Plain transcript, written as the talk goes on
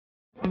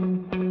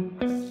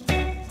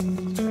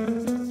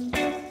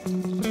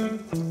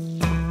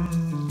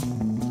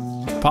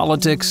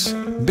politics,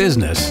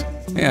 business,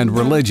 and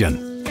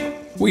religion.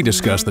 We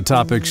discuss the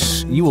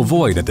topics you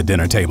avoid at the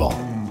dinner table,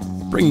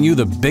 bringing you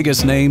the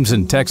biggest names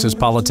in Texas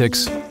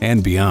politics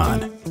and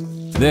beyond.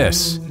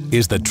 This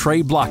is the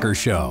Trey Blocker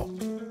Show.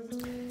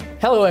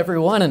 Hello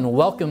everyone, and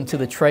welcome to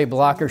the Trey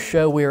Blocker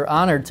Show. We are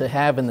honored to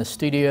have in the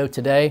studio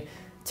today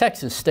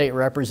Texas State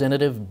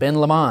Representative Ben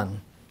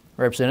Leman.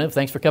 Representative,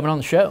 thanks for coming on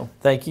the show.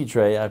 Thank you,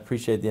 Trey. I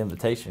appreciate the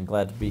invitation.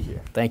 Glad to be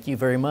here. Thank you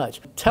very much.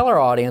 Tell our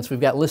audience, we've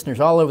got listeners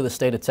all over the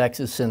state of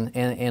Texas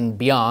and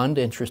beyond,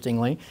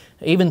 interestingly,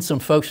 even some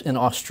folks in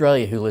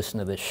Australia who listen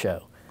to this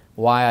show.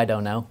 Why, I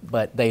don't know,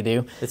 but they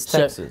do. It's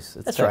Texas.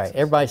 That's right.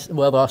 Everybody,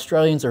 well, the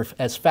Australians are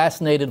as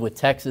fascinated with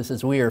Texas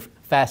as we are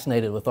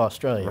fascinated with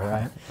Australia,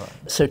 right?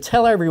 So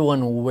tell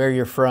everyone where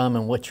you're from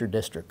and what your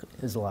district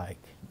is like.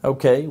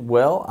 Okay,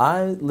 well,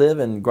 I live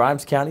in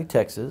Grimes County,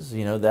 Texas.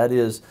 You know, that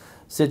is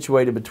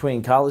situated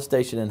between College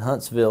Station and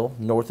Huntsville,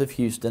 north of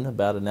Houston,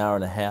 about an hour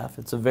and a half.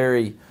 It's a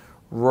very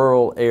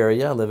rural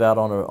area. I live out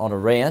on a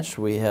ranch.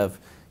 We have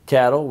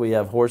cattle, we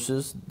have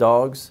horses,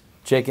 dogs,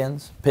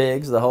 chickens,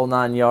 pigs, the whole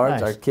 9 yards.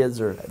 Nice. Our kids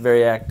are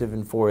very active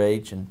in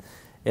 4-H,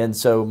 and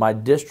so my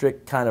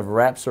district kind of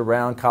wraps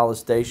around College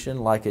Station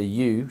like a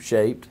U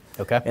shaped.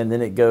 Okay. And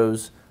then it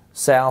goes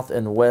south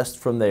and west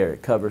from there.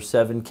 It covers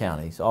 7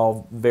 counties,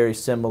 all very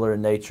similar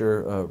in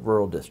nature,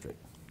 rural district.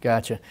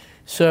 Gotcha.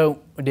 So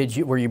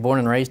were you born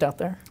and raised out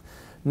there?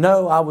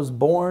 No, I was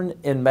born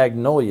in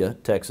Magnolia,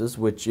 Texas,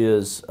 which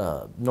is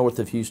north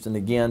of Houston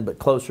again, but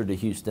closer to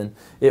Houston.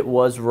 It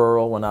was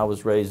rural when I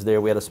was raised there.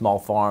 We had a small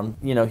farm.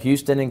 You know,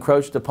 Houston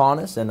encroached upon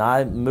us, and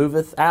I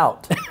moveth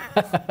out.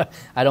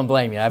 I don't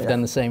blame you. I've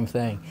done the same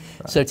thing.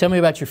 Right. So tell me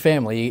about your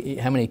family.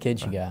 How many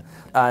kids you got?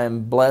 I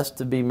am blessed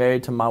to be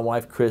married to my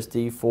wife,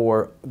 Christy,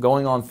 for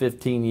going on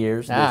 15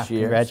 years this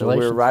year.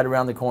 Congratulations. So we're right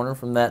around the corner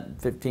from that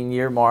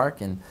 15-year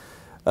mark, and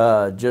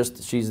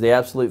she's the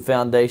absolute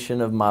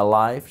foundation of my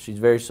life. She's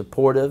very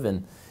supportive,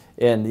 and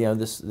you know,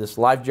 this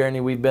life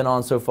journey we've been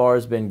on so far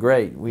has been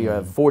great. We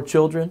have 4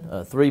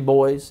 children, 3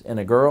 boys and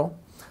a girl.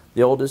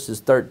 The oldest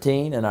is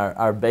 13, and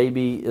our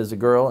baby is a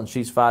girl, and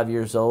she's 5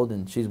 years old,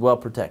 and she's well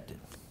protected.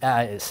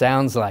 It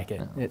sounds like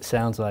it. It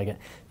sounds like it.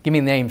 Give me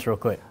names real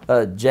quick.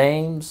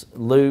 James,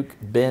 Luke,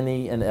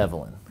 Benny, and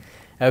Evelyn.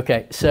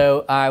 Okay,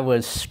 so I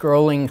was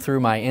scrolling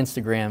through my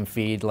Instagram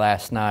feed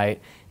last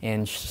night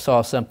and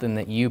saw something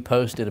that you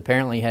posted.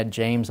 Apparently you had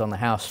James on the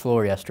House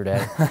floor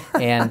yesterday.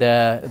 And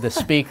the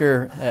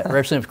speaker,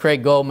 Representative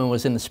Craig Goldman,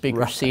 was in the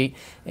speaker's seat,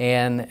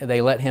 and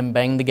they let him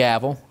bang the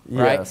gavel,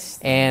 right? Yes.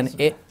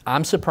 And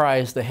I'm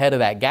surprised the head of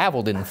that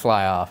gavel didn't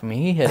fly off. I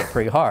mean, he hit it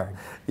pretty hard.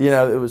 You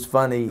know, it was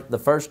funny. The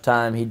first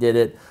time he did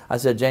it, I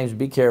said, James,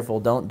 be careful.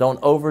 Don't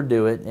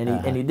overdo it.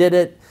 And he did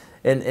it.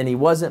 And he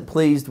wasn't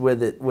pleased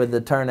with it, with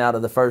the turnout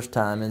of the first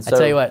time. And so, I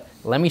tell you what,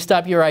 let me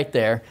stop you right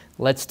there.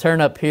 Let's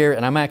turn up here,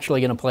 and I'm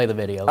actually going to play the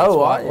video.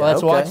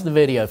 Let's watch the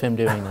video of him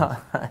doing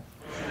that.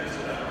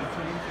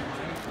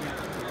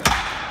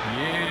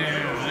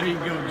 Yeah, there you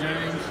go,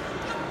 James.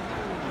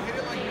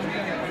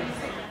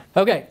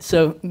 Okay,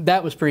 so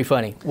that was pretty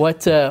funny.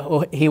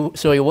 So he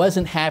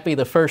wasn't happy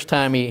the first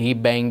time he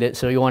banged it,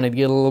 so he wanted to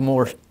get a little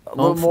more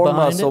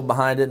muscle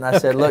behind it, and I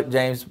said, look,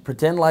 James,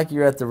 pretend like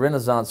you're at the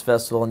Renaissance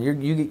Festival, and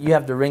you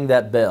have to ring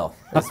that bell.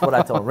 That's what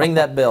I told him. Ring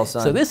that bell,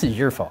 son. So this is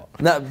your fault.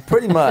 No,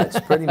 pretty much.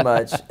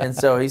 And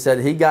so he said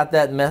he got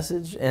that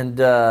message,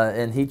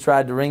 and he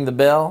tried to ring the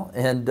bell,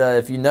 and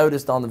if you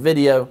noticed on the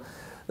video,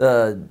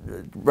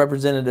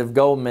 Representative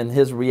Goldman,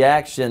 his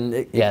reaction,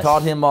 it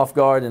caught him off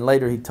guard, and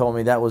later he told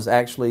me that was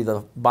actually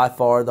by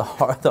far the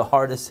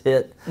hardest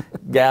hit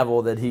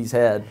gavel that he's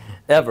had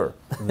ever,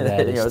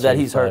 that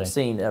he's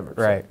seen ever.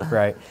 Right, so.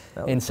 Right.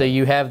 And so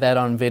you have that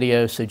on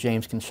video, so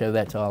James can show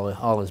that to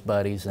all his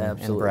buddies and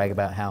brag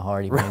about how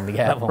hard he banged the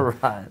gavel.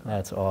 Right.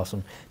 That's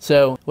awesome.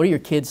 So what do your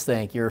kids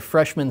think? You're a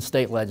freshman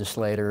state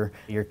legislator.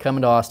 You're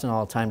coming to Austin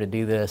all the time to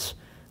do this.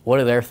 What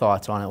are their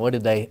thoughts on it? What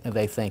did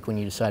they think when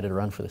you decided to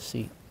run for the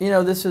seat? You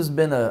know, this has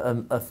been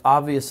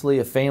obviously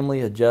a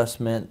family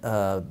adjustment,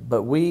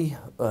 but we,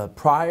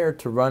 prior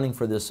to running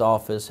for this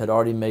office, had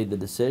already made the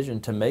decision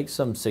to make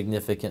some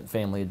significant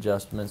family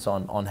adjustments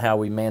on how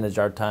we manage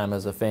our time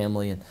as a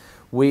family. And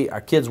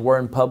our kids were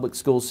in public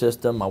school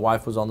system. My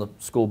wife was on the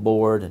school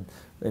board,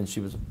 and she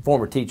was a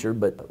former teacher,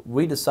 but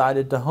we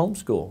decided to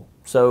homeschool.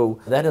 So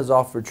that has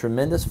offered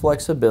tremendous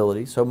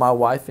flexibility. So my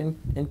wife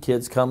and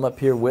kids come up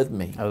here with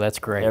me. Oh, that's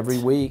great. Every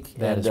week.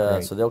 That is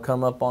great. So they'll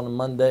come up on a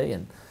Monday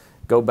and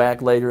go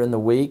back later in the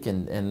week.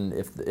 And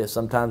if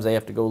sometimes they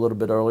have to go a little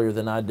bit earlier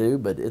than I do,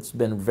 but it's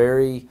been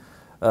very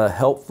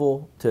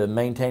helpful to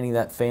maintaining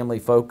that family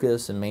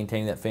focus and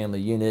maintaining that family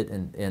unit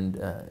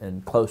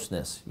and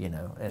closeness, you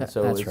know. And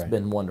so it's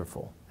been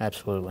wonderful.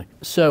 Absolutely.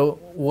 So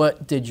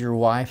what did your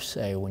wife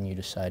say when you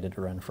decided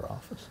to run for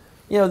office?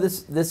 You know,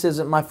 this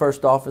isn't my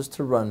first office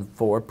to run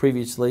for.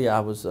 Previously, I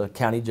was a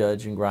county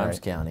judge in Grimes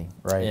County.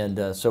 Right.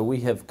 And so we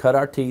have cut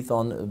our teeth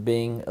on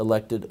being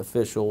elected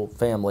official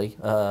family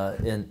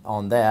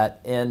on that.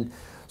 And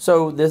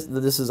So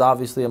this is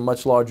obviously a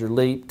much larger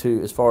leap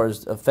to as far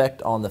as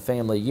effect on the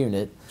family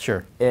unit.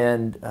 Sure.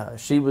 And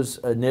she was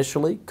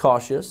initially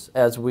cautious,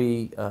 as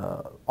we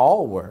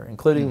all were,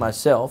 including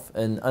myself,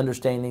 in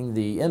understanding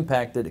the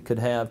impact that it could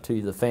have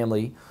to the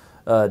family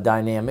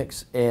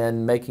dynamics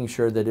and making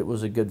sure that it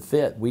was a good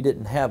fit. We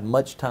didn't have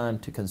much time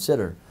to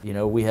consider. You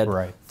know, we had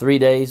 3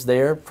 days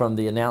there from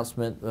the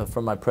announcement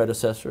from my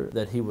predecessor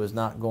that he was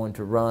not going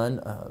to run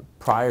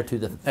prior to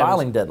the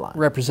filing deadline.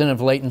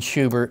 Representative Leighton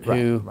Schubert,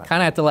 who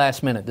kind of at the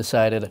last minute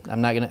decided,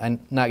 I'm not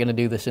gonna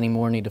do this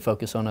anymore. Need to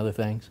focus on other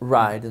things.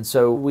 Right, and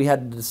so we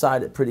had to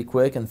decide it pretty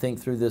quick and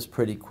think through this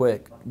pretty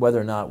quick whether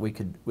or not we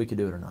could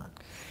do it or not.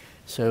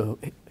 So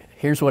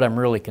here's what I'm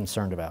really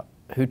concerned about: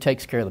 who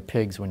takes care of the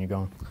pigs when you're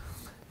gone?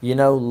 You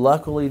know,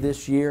 luckily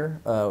this year,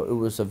 it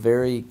was a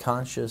very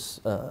conscious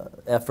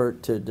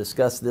effort to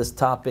discuss this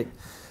topic.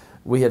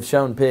 We have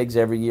shown pigs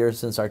every year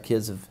since our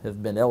kids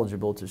have been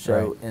eligible to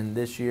show, and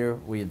this year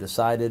we have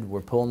decided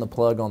we're pulling the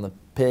plug on the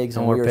pigs,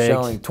 and we are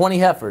showing 20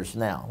 heifers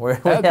now.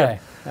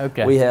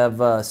 We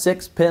have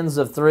 6 pens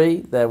of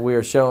 3 that we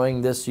are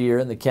showing this year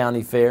in the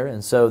county fair,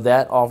 and so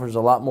that offers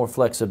a lot more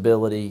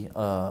flexibility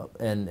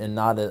and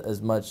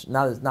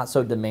not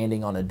so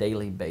demanding on a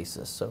daily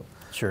basis. So.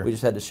 Sure. We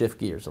just had to shift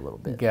gears a little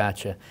bit.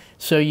 Gotcha.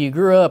 So you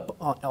grew up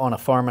on a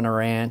farm and a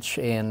ranch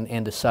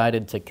and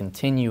decided to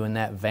continue in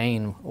that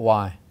vein.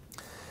 Why?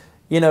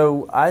 You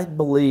know, I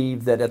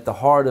believe that at the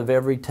heart of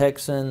every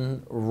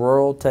Texan,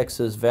 rural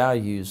Texas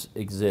values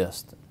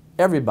exist.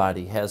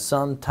 Everybody has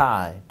some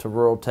tie to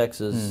rural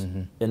Texas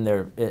in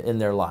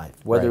their life,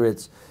 whether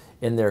it's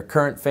in their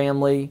current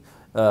family,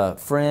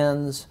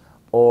 friends,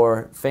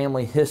 or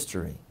family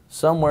history.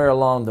 Somewhere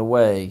along the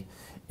way,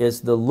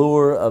 it's the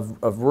lure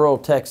of rural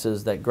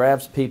Texas that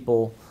grabs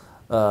people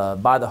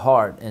by the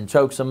heart and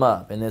chokes them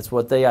up. And it's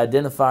what they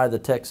identify the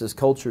Texas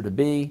culture to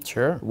be,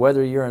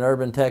 whether you're in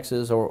urban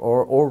Texas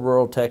or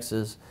rural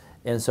Texas.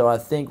 And so I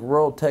think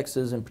rural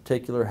Texas in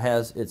particular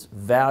has its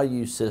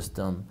value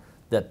system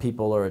that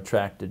people are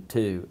attracted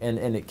to, and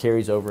it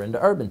carries over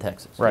into urban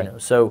Texas. Right. You know?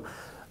 So,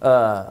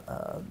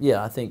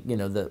 yeah, I think, you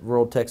know, that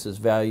rural Texas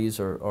values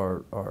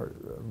are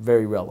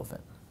very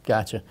relevant.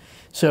 Gotcha.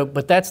 So,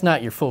 but that's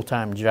not your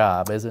full-time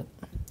job, is it?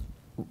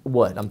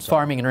 What? I'm sorry.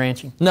 Farming and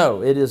ranching?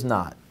 No, it is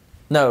not.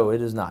 No,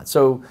 it is not.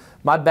 So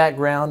my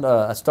background,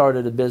 I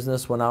started a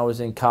business when I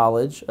was in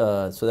college.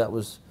 So that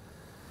was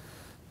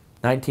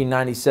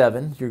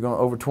 1997. You're going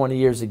over 20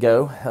 years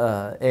ago.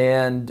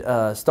 And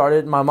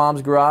started in my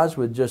mom's garage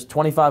with just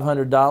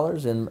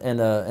 $2,500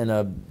 and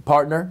a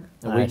partner.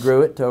 And we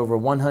grew it to over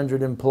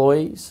 100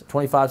 employees,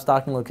 25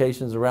 stocking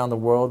locations around the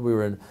world. We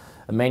were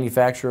a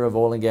manufacturer of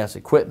oil and gas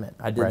equipment.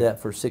 I did that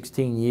for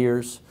 16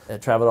 years. I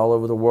traveled all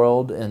over the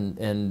world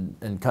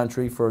and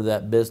country for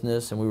that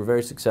business, and we were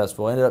very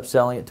successful. I ended up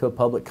selling it to a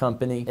public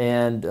company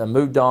and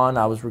moved on.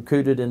 I was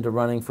recruited into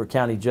running for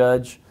county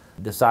judge.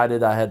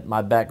 Decided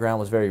my background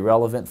was very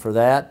relevant for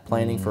that,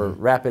 planning for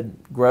rapid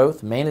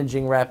growth,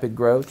 managing rapid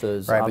growth.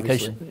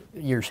 Because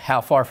you're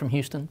how far from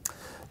Houston?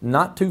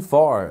 Not too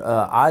far.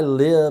 I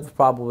live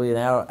probably an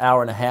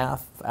hour and a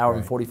half, hour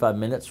and 45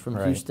 minutes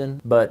from Houston.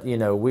 But, you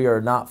know, we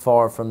are not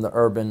far from the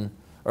urban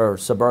or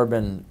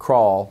suburban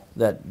crawl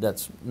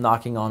that's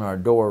knocking on our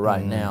door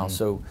right now.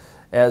 So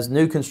as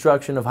new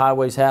construction of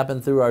highways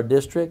happen through our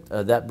district,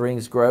 that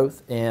brings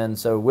growth. And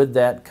so with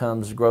that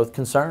comes growth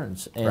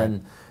concerns.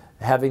 And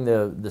having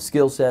the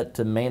skill set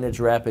to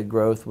manage rapid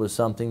growth was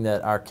something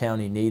that our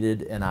county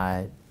needed, and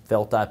I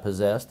felt I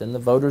possessed, and the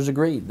voters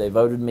agreed. They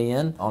voted me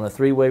in on a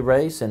 3-way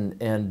race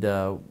and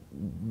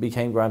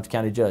became Grimes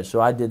County Judge. So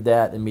I did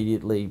that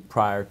immediately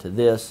prior to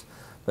this.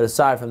 But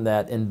aside from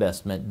that,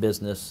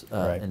 business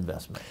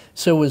investment.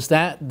 So was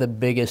that the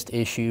biggest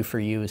issue for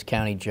you as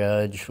county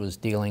judge, was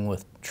dealing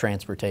with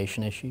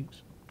transportation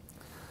issues?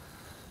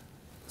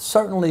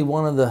 Certainly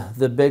one of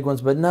the big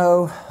ones, but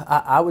no,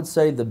 I would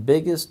say the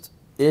biggest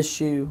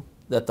issue,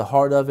 at the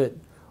heart of it,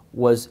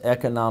 was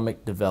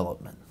economic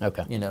development.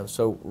 Okay. You know,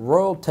 so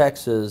rural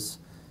Texas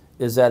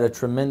is at a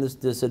tremendous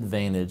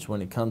disadvantage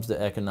when it comes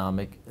to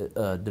economic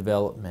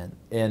development,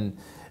 and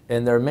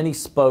there are many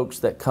spokes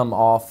that come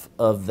off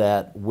of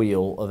that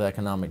wheel of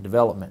economic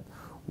development.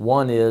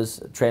 One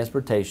is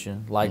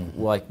transportation,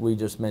 like we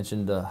just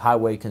mentioned,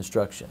 highway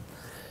construction.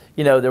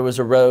 You know, there was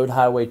a road,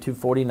 Highway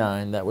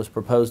 249, that was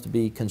proposed to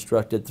be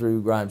constructed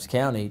through Grimes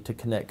County to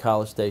connect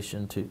College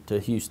Station to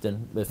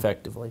Houston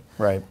effectively.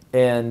 Right.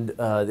 And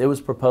it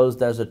was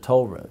proposed as a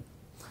toll road.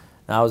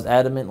 And I was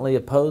adamantly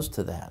opposed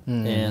to that.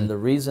 And the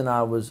reason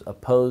I was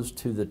opposed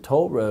to the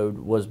toll road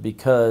was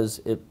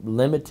because it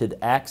limited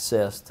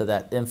access to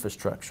that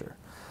infrastructure.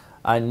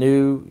 I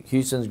knew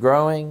Houston's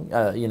growing,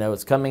 you know,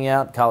 it's coming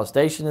out, College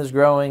Station is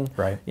growing.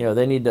 Right. You know,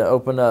 they need to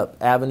open up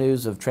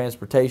avenues of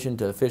transportation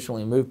to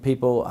efficiently move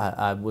people.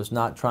 I was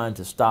not trying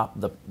to stop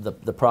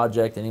the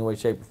project in any way,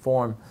 shape, or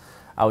form.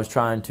 I was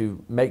trying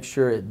to make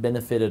sure it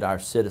benefited our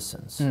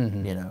citizens,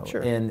 you know.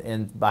 Sure.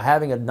 And by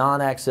having a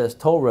non-access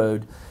toll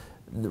road,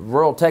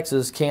 rural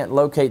Texas can't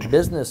locate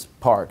business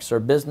parks or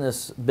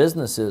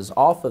businesses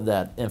off of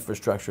that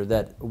infrastructure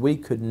that we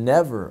could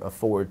never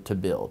afford to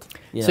build.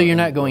 So you're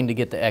not going to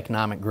get the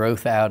economic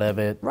growth out of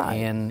it, right?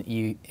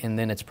 And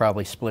then it's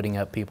probably splitting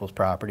up people's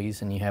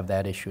properties, and you have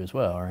that issue as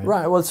well, right?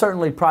 Right. Well,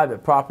 certainly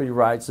private property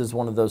rights is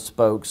one of those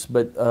spokes,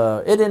 but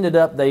they ended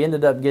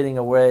up getting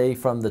away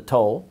from the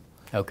toll.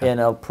 Okay. And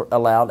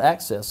allowed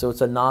access. So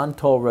it's a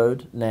non-toll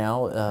road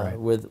now right.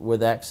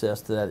 with access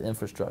to that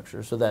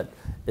infrastructure. So that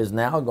is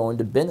now going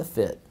to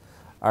benefit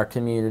our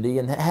community.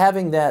 And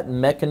having that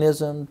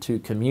mechanism to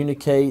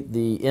communicate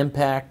the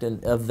impact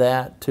of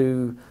that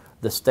to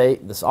the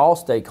state, all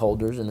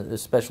stakeholders, and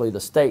especially the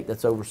state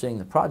that's overseeing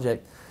the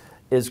project,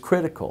 is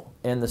critical.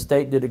 And the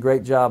state did a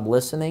great job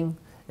listening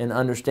and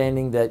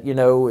understanding that,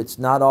 it's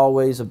not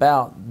always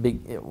about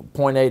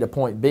point A to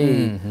point B.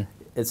 Mm-hmm.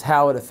 It's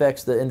how it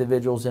affects the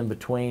individuals in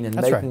between, and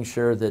That's making right.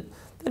 sure that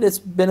it's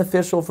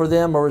beneficial for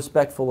them or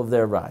respectful of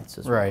their rights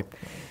as well. Right.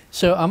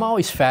 So I'm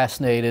always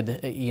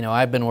fascinated.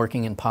 I've been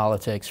working in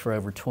politics for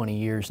over 20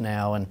 years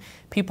now, and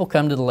people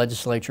come to the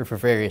legislature for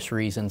various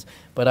reasons,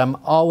 but I'm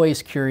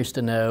always curious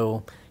to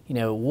know,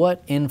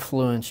 what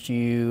influenced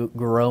you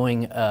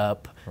growing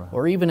up, right.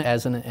 or even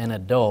as an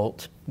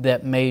adult,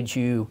 that made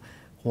you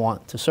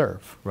want to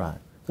serve? Right.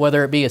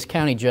 Whether it be as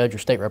county judge or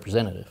state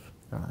representative.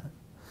 Right.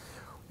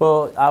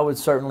 Well, I would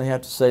certainly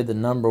have to say the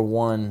number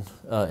one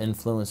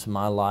influence in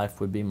my life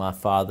would be my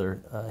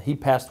father. He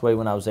passed away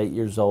when I was 8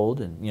 years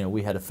old, and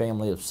we had a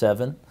family of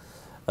 7.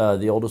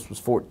 The oldest was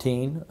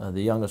 14,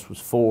 the youngest was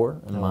 4,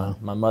 and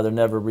my mother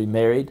never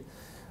remarried.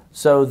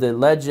 So the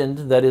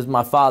legend that is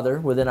my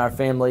father within our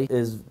family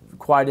is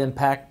quite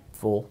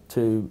impactful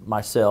to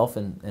myself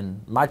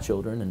and my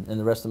children and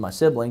the rest of my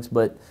siblings.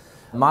 But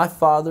my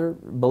father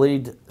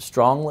believed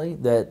strongly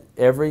that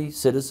every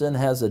citizen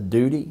has a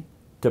duty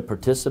to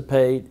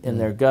participate in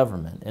their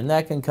government. And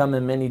that can come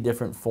in many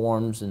different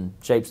forms and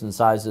shapes and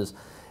sizes.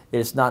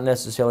 It's not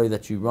necessarily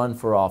that you run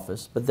for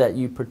office, but that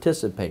you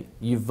participate,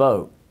 you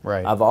vote.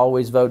 Right. I've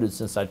always voted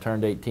since I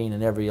turned 18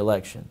 in every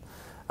election.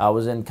 I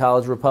was in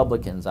college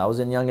Republicans. I was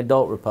in young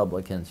adult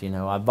Republicans.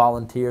 I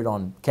volunteered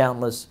on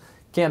countless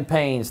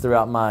campaigns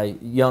throughout my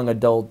young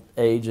adult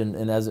age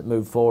and as it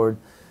moved forward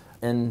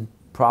in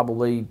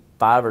probably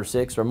 5 or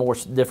 6 or more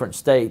different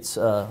states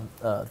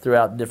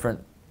throughout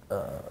different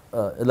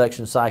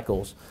election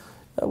cycles.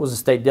 I was a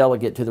state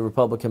delegate to the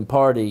Republican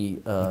Party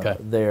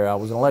there. I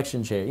was an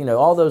election chair.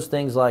 All those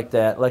things like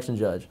that, election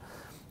judge,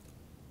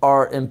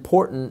 are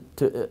important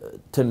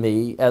to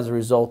me as a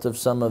result of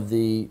some of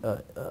the,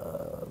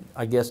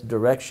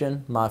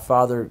 direction my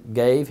father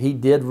gave. He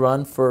did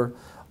run for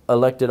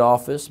elected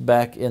office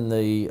back in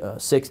the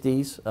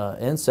 60s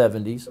and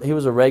 70s. He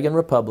was a Reagan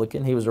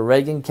Republican. He was a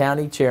Reagan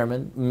County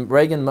chairman,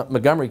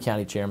 Montgomery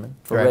County chairman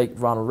for right.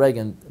 Ronald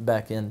Reagan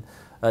back in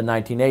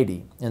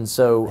 1980. And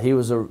so he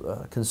was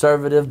a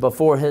conservative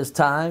before his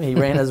time. He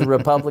ran as a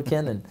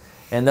Republican,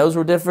 and those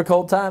were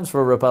difficult times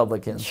for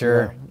Republicans.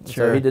 Sure,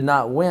 sure. So he did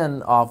not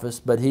win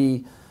office, but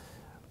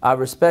I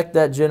respect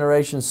that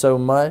generation so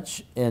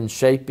much in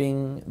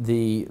shaping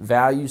the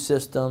value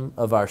system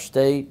of our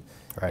state,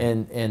 right.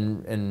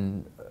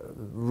 and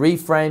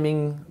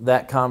reframing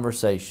that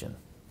conversation.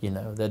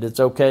 That it's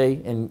okay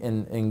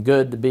and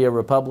good to be a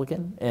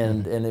Republican,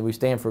 and that we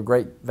stand for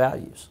great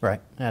values.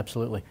 Right,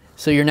 absolutely.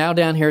 So you're now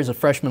down here as a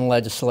freshman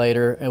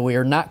legislator, and we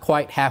are not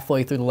quite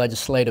halfway through the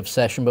legislative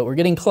session, but we're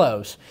getting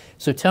close.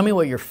 So tell me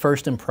what your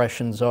first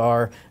impressions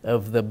are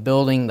of the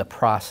building, the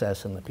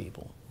process, and the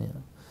people. Yeah.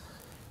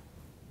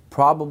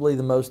 Probably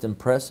the most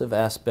impressive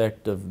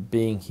aspect of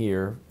being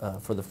here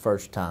for the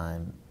first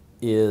time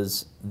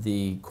is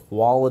the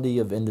quality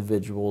of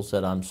individuals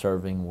that I'm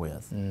serving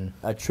with.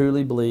 I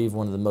truly believe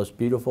one of the most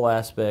beautiful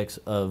aspects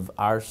of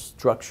our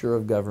structure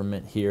of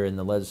government here in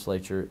the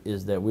legislature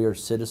is that we are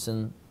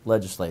citizen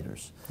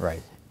legislators.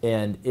 Right.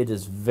 And it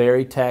is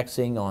very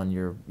taxing on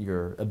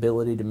your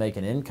ability to make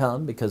an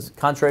income, because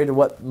contrary to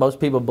what most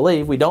people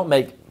believe, we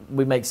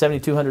make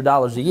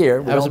 $7,200 a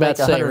year. I was about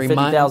to say,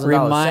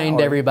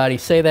 remind everybody,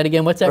 say that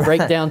again. What's that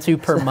breakdown to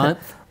per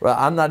month? Well,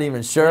 I'm not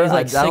even sure.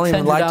 Like I don't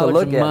even like to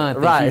look a month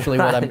at it. Right, usually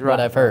what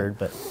I've heard.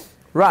 But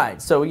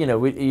right. So,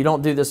 you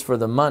don't do this for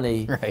the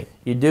money. Right.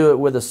 You do it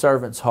with a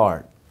servant's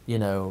heart,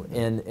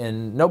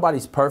 and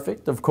nobody's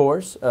perfect, of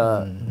course,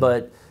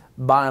 but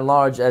by and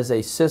large, as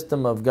a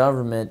system of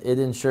government, it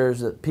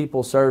ensures that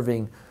people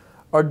serving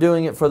are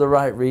doing it for the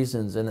right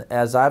reasons. And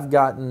as I've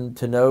gotten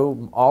to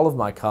know all of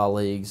my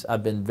colleagues,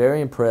 I've been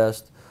very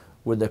impressed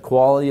with the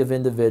quality of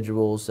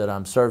individuals that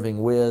I'm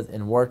serving with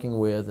and working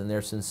with, and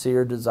their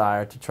sincere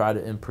desire to try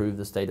to improve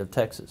the state of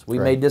Texas. We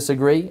may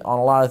disagree on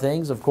a lot of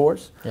things, of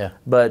course,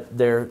 but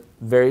they're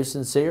very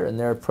sincere in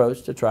their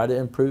approach to try to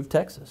improve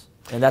Texas.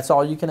 And that's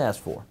all you can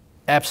ask for.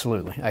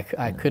 Absolutely.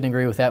 I couldn't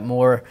agree with that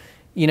more.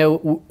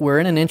 We're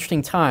in an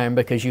interesting time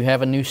because you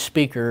have a new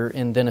speaker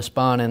in Dennis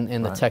Bonnen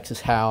in the Texas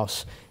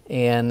House,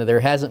 and there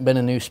hasn't been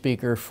a new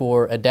speaker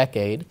for a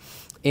decade.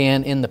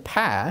 And in the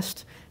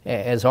past,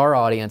 as our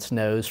audience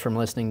knows from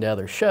listening to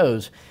other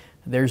shows,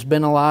 there's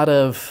been a lot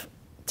of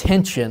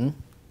tension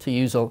to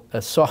use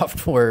a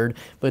soft word,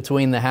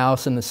 between the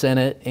House and the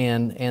Senate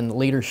and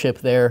leadership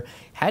there.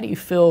 How do you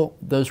feel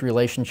those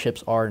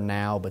relationships are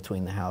now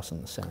between the House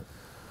and the Senate?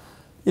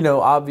 You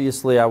know,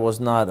 obviously I was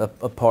not a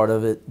part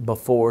of it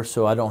before,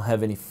 so I don't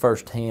have any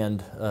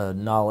firsthand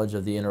knowledge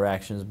of the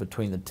interactions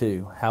between the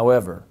two.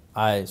 However,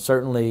 I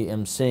certainly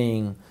am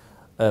seeing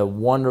a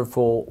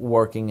wonderful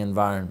working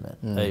environment,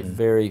 a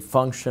very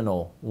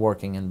functional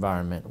working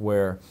environment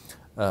where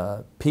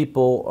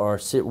people are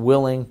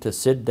willing to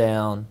sit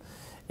down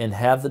and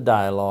have the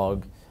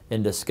dialogue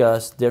and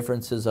discuss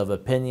differences of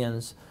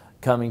opinions,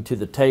 coming to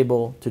the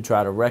table to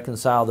try to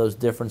reconcile those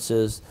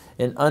differences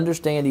and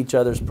understand each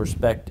other's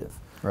perspective.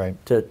 Right.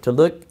 To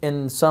look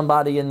in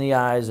somebody in the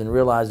eyes and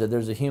realize that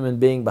there's a human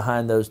being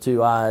behind those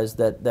two eyes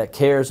that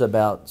cares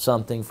about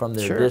something from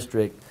their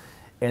district,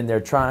 and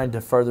they're trying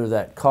to further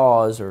that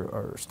cause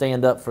or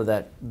stand up for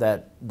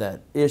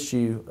that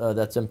issue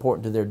that's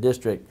important to their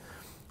district.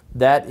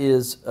 That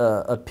is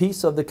a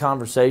piece of the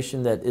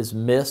conversation that is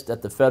missed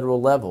at the federal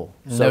level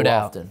so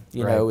often.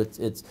 You know,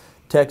 it's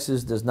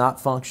Texas does not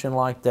function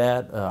like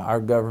that.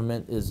 Our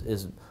government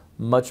is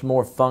much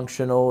more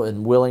functional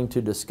and willing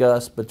to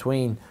discuss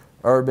between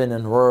urban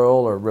and rural,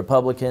 or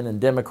Republican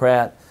and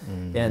Democrat,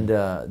 and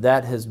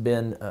that has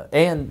been,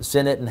 and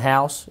Senate and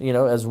House, you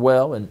know, as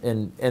well,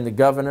 and the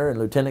governor and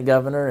lieutenant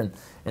governor and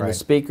the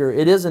speaker.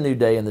 It is a new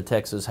day in the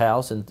Texas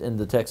House and in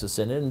the Texas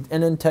Senate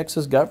and in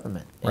Texas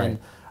government. And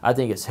I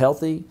think it's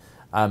healthy.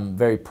 I'm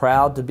very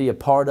proud to be a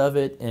part of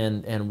it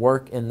and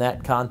work in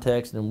that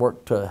context and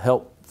work to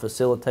help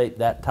facilitate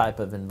that type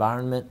of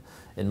environment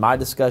in my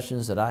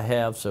discussions that I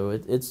have. So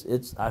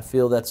I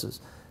feel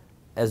that's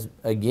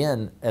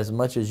as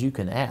much as you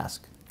can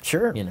ask.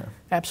 Sure. You know.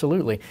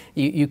 Absolutely.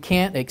 You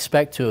can't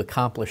expect to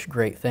accomplish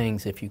great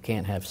things if you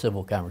can't have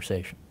civil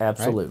conversation.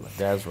 Absolutely. Right?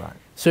 That's right.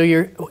 So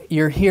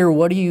you're here.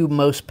 What are you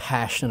most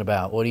passionate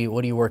about? What are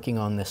you working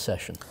on this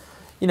session?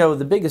 You know,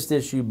 the biggest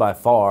issue by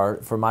far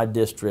for my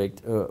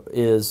district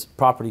is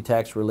property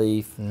tax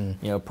relief, you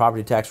know,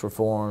 property tax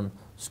reform,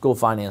 school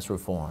finance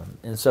reform.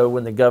 And so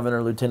when the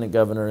governor, lieutenant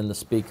governor, and the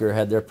speaker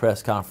had their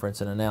press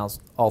conference and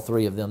announced, all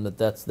three of them, that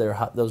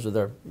those are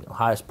their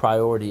highest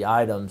priority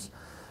items,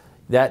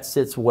 that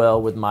sits well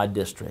with my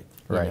district.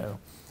 You know.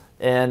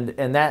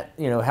 And that,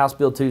 you know, House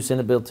Bill 2,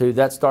 Senate Bill 2,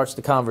 that starts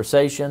the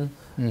conversation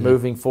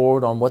moving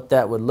forward on what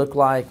that would look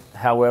like.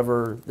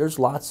 However, there's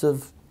lots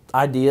of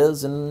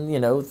ideas, and,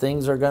 you know,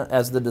 things are going,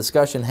 as the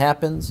discussion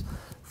happens,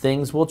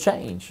 things will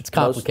change. It's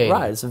complicated.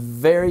 Right. It's a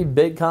very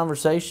big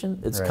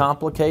conversation. It's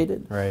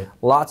complicated. Right.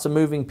 Lots of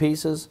moving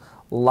pieces,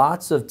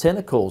 lots of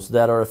tentacles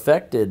that are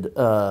affected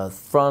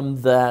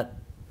from that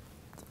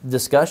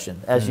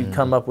discussion as you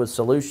come up with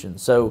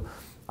solutions. So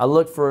I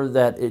look for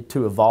that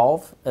to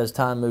evolve as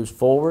time moves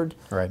forward,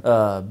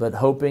 but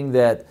hoping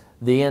that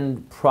the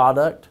end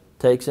product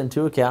takes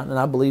into account, and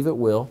I believe it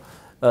will,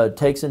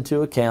 takes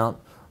into account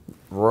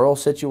rural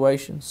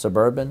situation,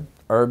 suburban,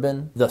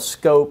 urban, the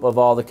scope of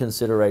all the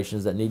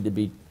considerations that need to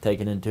be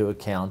taken into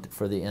account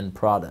for the end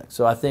product.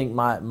 So I think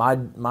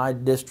my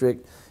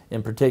district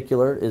in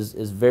particular is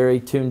very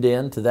tuned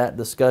in to that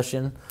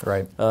discussion,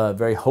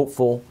 very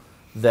hopeful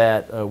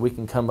that we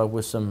can come up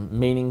with some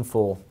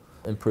meaningful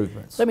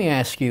improvements. Let me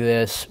ask you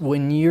this.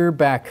 When you're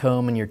back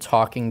home and you're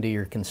talking to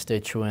your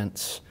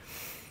constituents,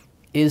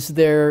 is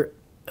there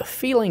a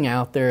feeling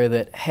out there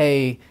that,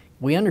 hey,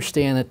 we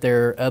understand that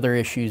there are other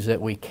issues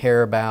that we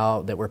care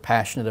about, that we're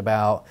passionate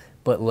about,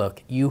 but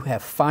look, you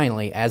have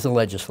finally, as a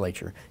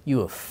legislature, you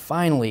have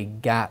finally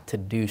got to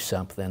do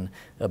something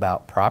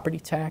about property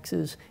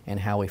taxes and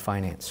how we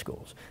finance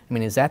schools. I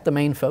mean, is that the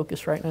main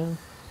focus right now?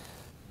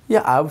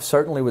 Yeah, I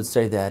certainly would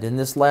say that. In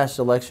this last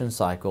election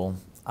cycle,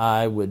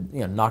 I would, you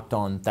know, knocked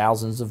on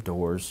thousands of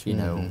doors, you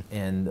know,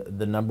 and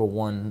the number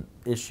one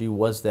issue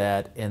was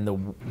that, and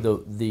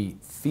the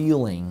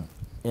feeling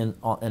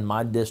in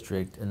my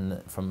district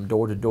and from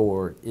door to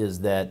door is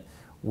that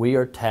we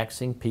are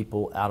taxing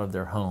people out of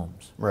their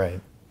homes.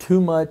 Right. Too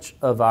much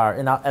of our,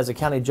 and as a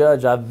county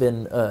judge, I've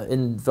been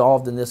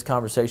involved in this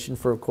conversation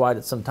for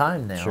quite some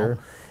time now. Sure.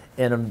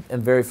 And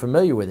I'm very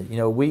familiar with it. You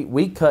know,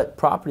 we cut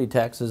property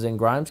taxes in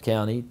Grimes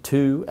County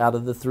 2 out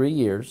of the 3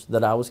 years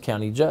that I was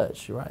county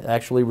judge. Right.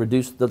 Actually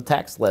reduced the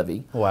tax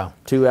levy. Wow.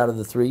 2 out of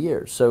the 3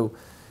 years. So,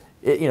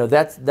 you know,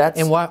 that's.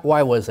 And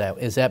why was that?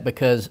 Is that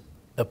because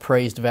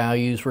appraised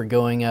values were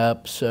going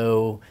up,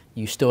 so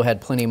you still had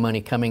plenty of money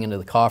coming into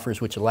the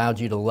coffers, which allowed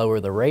you to lower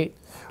the rate?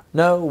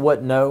 No,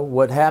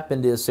 what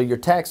happened is, so your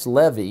tax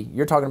levy,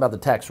 you're talking about the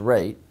tax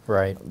rate.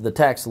 Right. The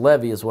tax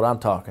levy is what I'm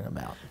talking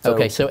about. So,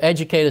 okay, so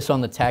educate us on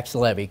the tax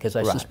levy, because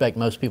I suspect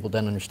most people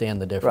don't understand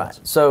the difference.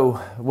 Right. So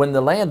when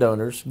the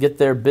landowners get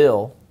their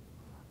bill,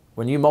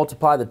 when you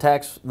multiply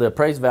the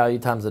appraised value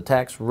times the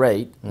tax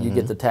rate, you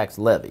get the tax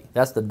levy.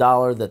 That's the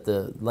dollar that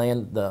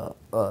the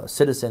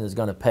citizen is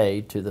going to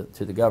pay to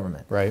the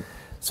government. Right.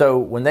 So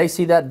when they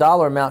see that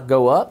dollar amount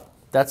go up,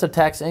 that's a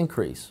tax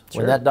increase.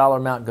 Sure. When that dollar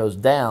amount goes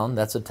down,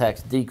 that's a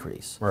tax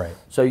decrease. Right.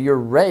 So your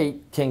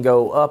rate can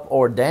go up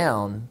or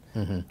down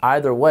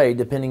either way,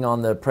 depending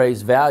on the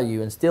appraised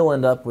value, and still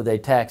end up with a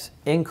tax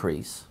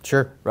increase.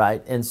 Sure.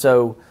 Right? And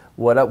so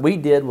what we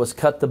did was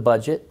cut the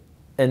budget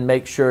and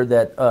make sure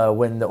that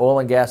when the oil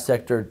and gas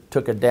sector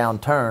took a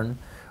downturn,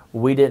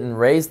 we didn't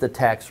raise the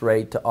tax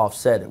rate to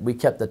offset it. We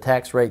kept the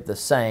tax rate the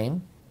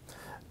same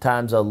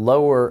times a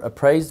lower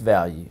appraised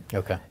value.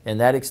 Okay.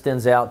 And that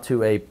extends out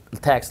to a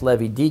tax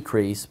levy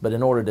decrease, but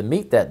in order to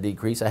meet that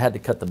decrease, I had to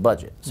cut the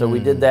budget. So we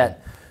did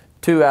that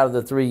 2 out of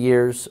the 3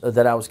 years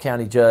that I was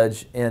county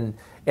judge, and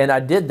I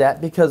did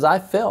that because I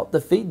felt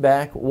the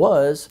feedback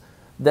was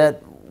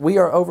that we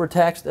are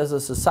overtaxed as a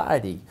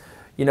society.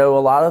 You know, a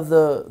lot of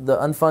the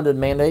unfunded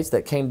mandates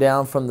that came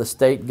down from the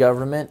state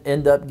government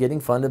end up getting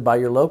funded by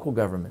your local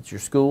governments, your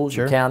schools,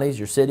 your counties,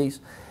 your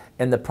cities.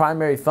 And the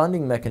primary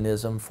funding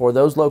mechanism for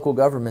those local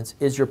governments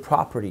is your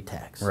property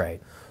tax.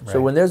 Right. So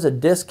when there's a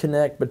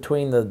disconnect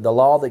between the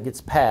law that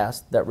gets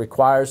passed that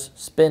requires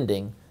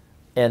spending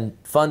and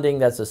funding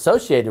that's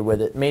associated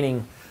with it,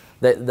 meaning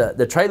that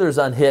the trailer's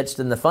unhitched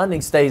and the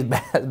funding stays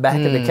back in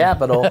the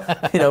Capitol,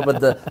 you know, but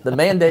the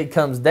mandate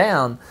comes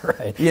down.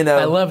 Right. You know,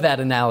 I love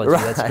that analogy.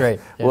 right. That's great.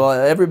 Yeah. Well,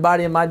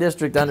 everybody in my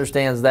district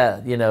understands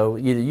that. You know,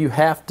 you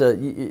have to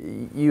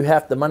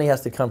the money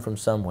has to come from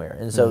somewhere,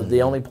 and so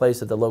the only place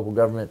that the local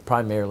government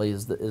primarily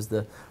is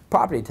the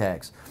property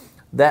tax.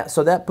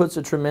 So that puts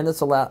a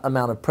tremendous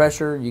amount of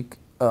pressure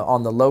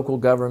on the local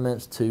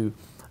governments to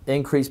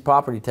increase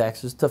property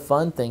taxes to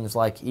fund things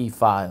like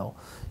e-file.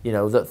 You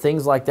know,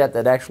 things like that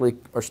actually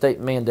are state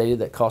mandated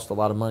that cost a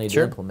lot of money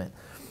to implement.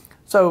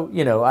 So,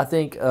 you know, I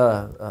think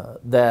that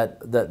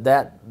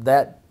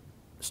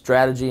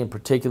strategy in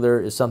particular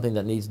is something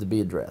that needs to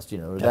be addressed. You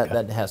know,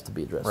 that has to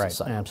be addressed.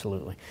 Right,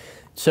 absolutely.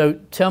 So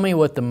tell me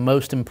what the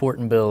most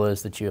important bill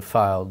is that you have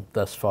filed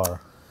thus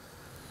far.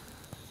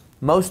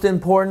 Most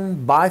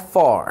important by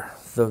far,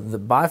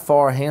 by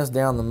far, hands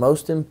down, the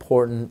most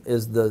important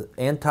is the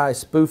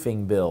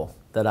anti-spoofing bill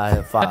that I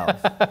have filed.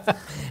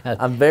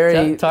 I'm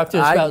very... Talk to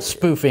us about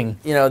spoofing.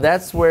 You know,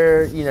 that's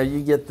where, you know,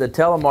 you get the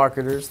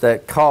telemarketers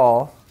that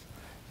call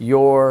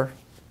your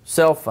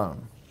cell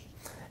phone.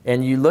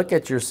 And you look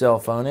at your cell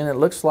phone and it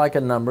looks like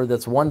a number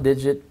that's 1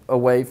 digit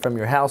away from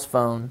your house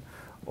phone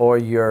or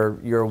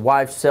your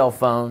wife's cell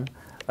phone.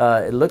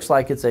 It looks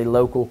like it's a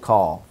local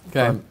call.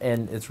 Okay.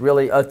 And it's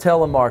really a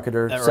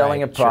telemarketer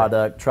selling a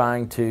product,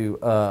 trying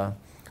to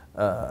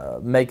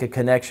make a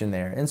connection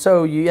there. And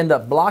so you end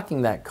up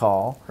blocking that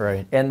call.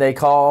 Right. And they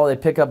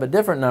pick up a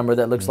different number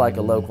that looks like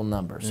a local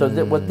number. So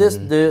what this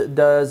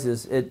does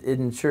is it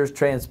ensures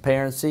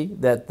transparency,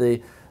 that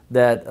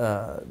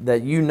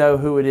that you know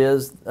who it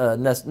is,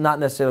 not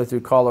necessarily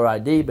through caller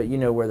ID, but you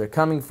know where they're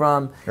coming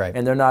from,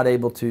 and they're not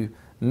able to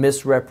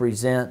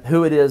misrepresent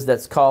who it is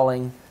that's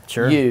calling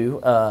you,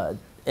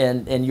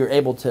 and you're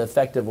able to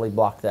effectively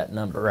block that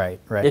number.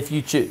 Right. If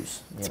you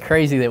choose. It's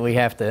crazy that we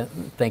have to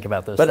think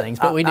about those things,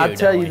 but we do. I'll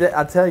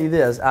tell you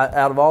this,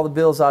 out of all the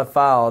bills I've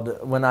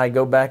filed, when I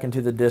go back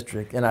into the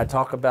district and I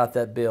talk about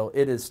that bill,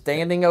 it is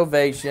standing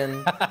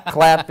ovation,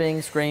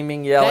 clapping,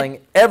 screaming,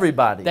 yelling.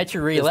 Everybody. That's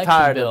your is re-election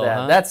tired bill, of that.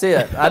 huh? That's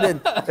it.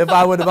 If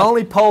I would have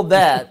only pulled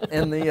that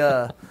in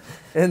the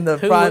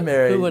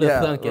primary. Who would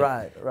have thunk it?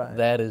 Right.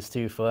 That is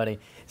too funny.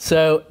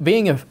 So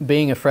being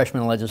a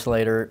freshman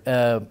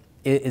legislator,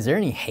 is there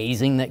any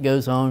hazing that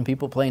goes on?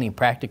 People play any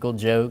practical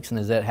jokes, and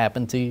has that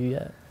happened to you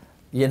yet?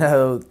 You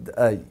know,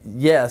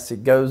 yes,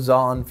 it goes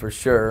on for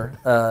sure.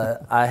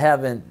 I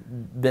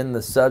haven't been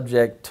the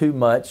subject too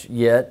much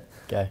yet,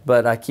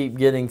 but I keep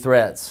getting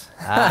threats.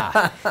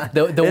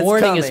 The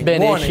warning has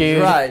been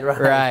issued.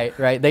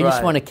 Right. They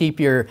just want to keep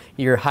your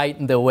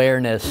heightened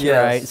awareness,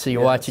 right? So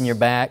you're watching your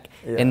back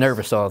and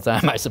nervous all the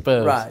time, I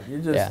suppose. Right.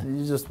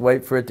 You just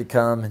wait for it to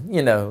come. And,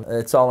 you know,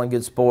 it's all in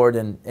good sport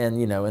and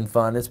you know, and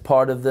fun. It's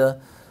part of the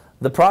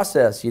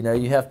process. You know,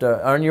 you have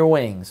to earn your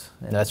wings.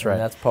 That's right.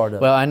 And that's part of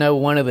it. Well, I know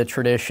one of the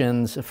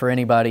traditions for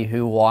anybody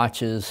who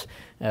watches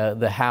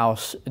the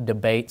House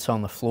debates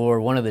on the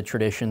floor, one of the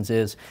traditions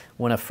is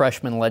when a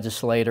freshman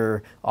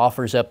legislator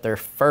offers up their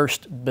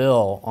first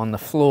bill on the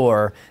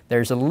floor,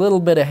 there's a little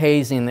bit of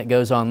hazing that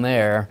goes on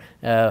there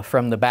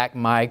from the back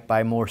mic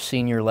by more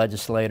senior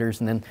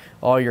legislators, and then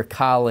all your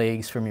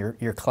colleagues from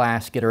your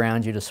class get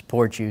around you to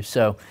support you.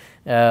 So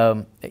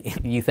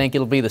you think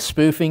it'll be the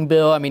spoofing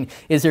bill? I mean,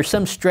 is there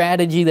some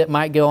strategy that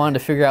might go on to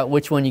figure out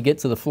which one you get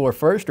to the floor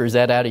first, or is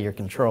that out of your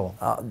control?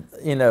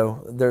 You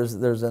know, there's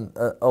an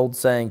old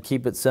saying,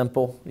 keep it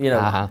simple. You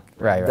know,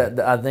 right.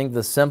 I think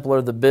the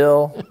simpler the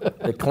bill,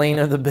 the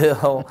cleaner the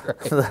bill,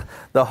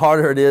 the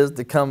harder it is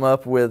to come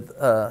up with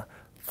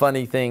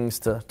funny things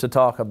to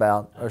talk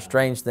about or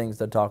strange things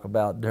to talk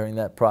about during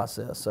that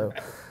process. So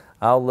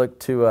I'll look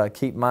to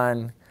keep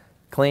mine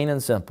clean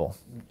and simple.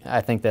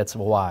 I think that's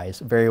wise,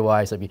 very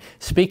wise of you.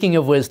 Speaking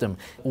of wisdom,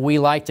 we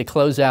like to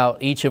close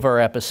out each of our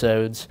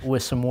episodes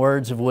with some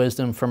words of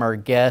wisdom from our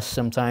guests.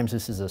 Sometimes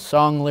this is a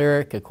song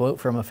lyric, a quote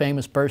from a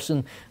famous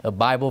person, a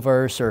Bible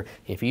verse, or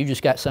if you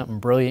just got something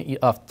brilliant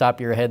off the top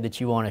of your head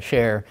that you want to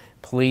share,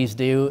 please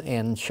do,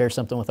 and share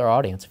something with our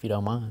audience if you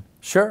don't mind.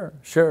 Sure.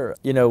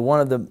 You know,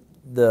 one of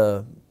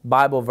the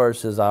Bible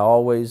verses I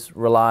always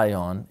rely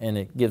on, and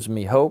it gives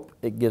me hope,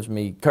 it gives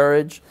me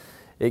courage,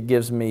 it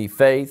gives me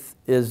faith,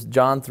 is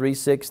John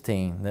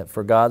 3:16, that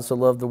for God so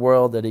loved the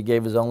world that He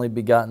gave His only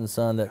begotten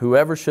Son, that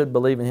whoever should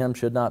believe in Him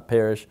should not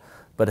perish,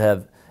 but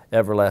have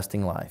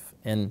everlasting life.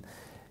 And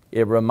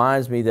it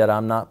reminds me that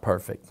I'm not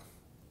perfect,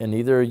 and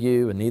neither are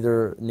you, and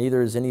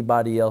neither is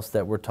anybody else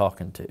that we're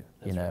talking to.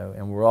 You know,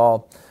 and we're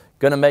all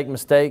going to make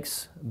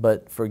mistakes,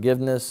 but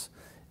forgiveness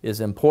is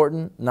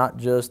important, not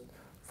just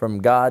from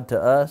God to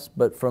us,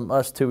 but from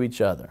us to each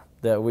other,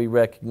 that we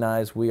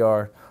recognize we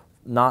are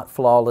not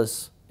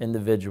flawless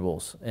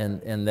individuals,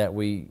 and that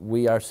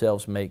we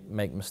ourselves make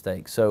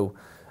mistakes. So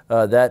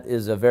that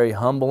is a very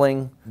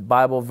humbling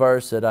Bible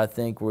verse that I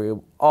think we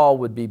all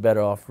would be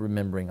better off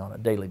remembering on a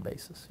daily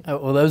basis.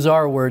 Well, those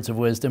are words of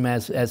wisdom.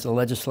 As the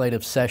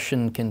legislative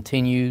session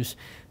continues,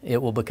 it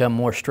will become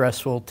more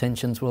stressful.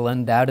 Tensions will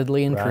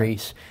undoubtedly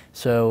increase. Right.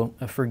 So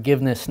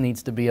forgiveness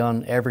needs to be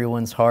on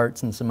everyone's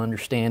hearts, and some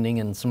understanding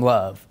and some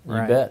love.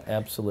 Right? You bet,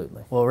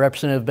 absolutely. Well,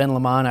 Representative Ben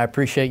Leman, I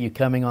appreciate you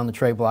coming on the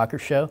Trey Blocker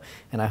Show,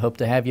 and I hope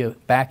to have you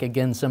back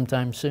again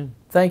sometime soon.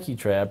 Thank you,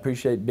 Trey. I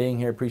appreciate being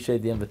here,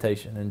 appreciate the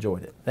invitation,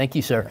 enjoyed it. Thank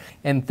you, sir.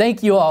 And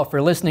thank you all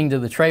for listening to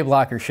the Trey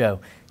Blocker Show.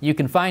 You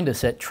can find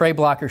us at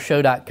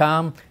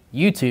TreyBlockerShow.com,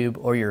 YouTube,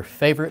 or your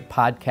favorite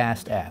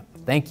podcast app.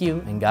 Thank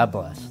you, and God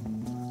bless.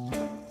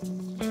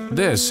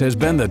 This has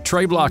been the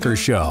Trey Blocker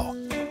Show.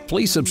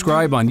 Please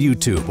subscribe on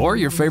YouTube or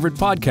your favorite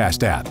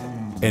podcast app,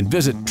 and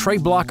visit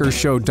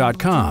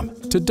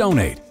TreyBlockerShow.com to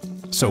donate,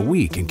 so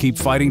we can keep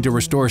fighting to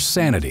restore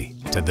sanity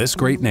to this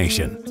great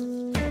nation.